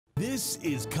This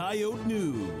is Coyote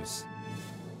News.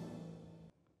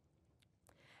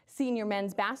 Senior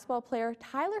men's basketball player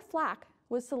Tyler Flack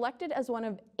was selected as one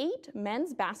of 8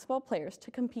 men's basketball players to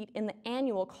compete in the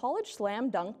annual College Slam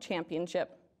Dunk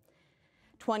Championship.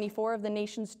 24 of the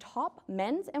nation's top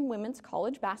men's and women's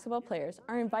college basketball players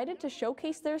are invited to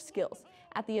showcase their skills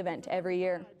at the event every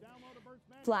year.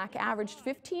 Flack averaged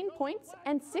 15 points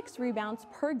and 6 rebounds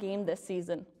per game this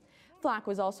season. Flack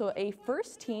was also a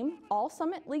first-team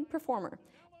All-Summit League performer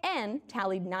and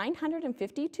tallied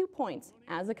 952 points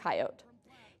as a Coyote.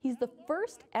 He's the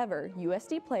first ever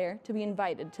USD player to be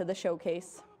invited to the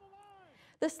showcase.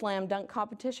 The Slam Dunk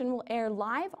competition will air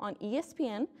live on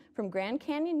ESPN from Grand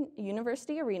Canyon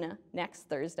University Arena next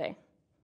Thursday.